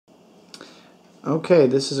Okay,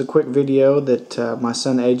 this is a quick video that my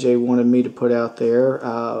son AJ wanted me to put out there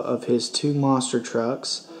of his two monster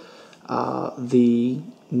trucks. The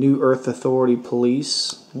New Earth Authority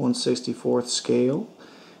Police 1/64th scale,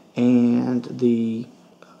 and the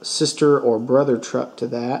sister or brother truck to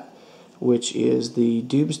that, which is the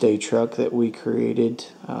Doomsday truck that we created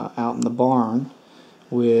out in the barn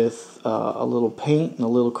with a little paint and a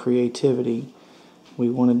little creativity. We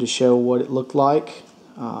wanted to show what it looked like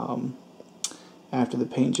after the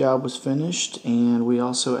paint job was finished, and we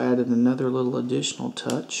also added another little additional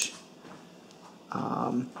touch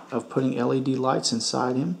of putting LED lights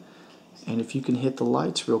inside him. And if you can hit the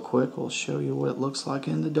lights real quick, we'll show you what it looks like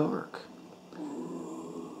in the dark.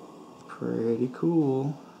 Pretty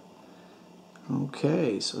cool.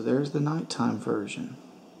 Okay, so there's the nighttime version.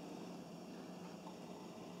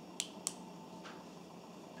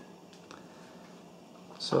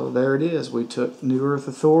 So there it is. We took New Earth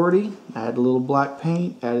Authority, added a little black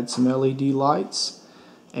paint, added some LED lights,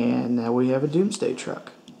 and now we have a Doomsday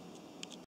truck.